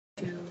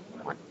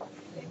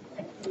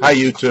Hi,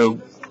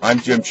 YouTube. I'm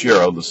Jim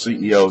Schiro, the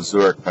CEO of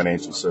Zurich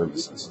Financial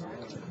Services.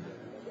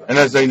 And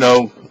as they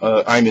know,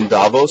 I'm in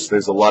Davos.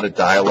 There's a lot of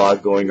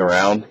dialogue going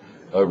around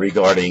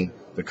regarding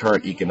the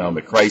current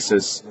economic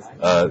crisis,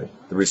 the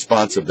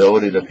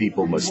responsibility that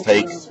people must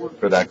take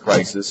for that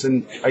crisis.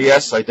 And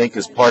yes, I think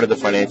as part of the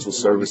financial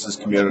services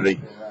community,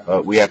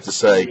 we have to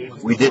say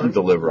we didn't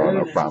deliver on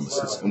our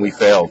promises, and we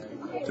failed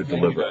to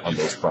deliver on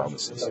those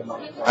promises.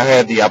 I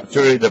had the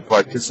opportunity to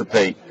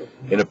participate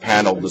in a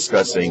panel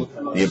discussing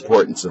the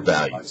importance of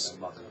values.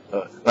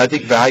 I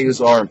think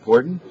values are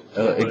important.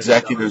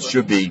 Executives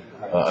should be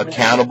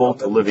accountable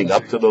to living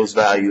up to those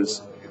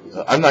values.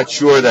 I'm not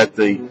sure that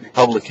the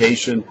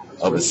publication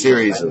of a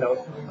series of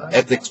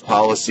ethics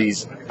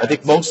policies, I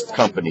think most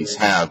companies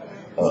have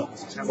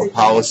a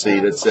policy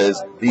that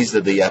says these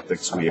are the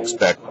ethics we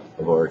expect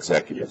of our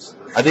executives.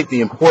 I think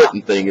the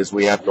important thing is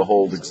we have to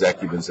hold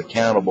executives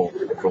accountable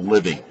for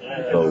living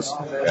those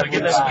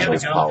ethics and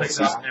those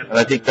policies. And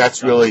I think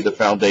that's really the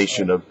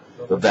foundation of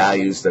the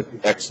values that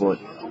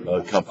excellent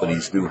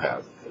companies do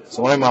have.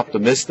 So I'm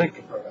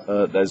optimistic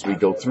as we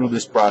go through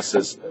this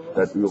process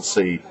that we'll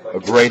see a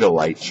greater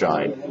light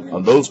shine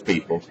on those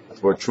people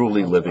who are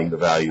truly living the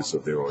values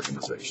of their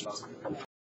organizations.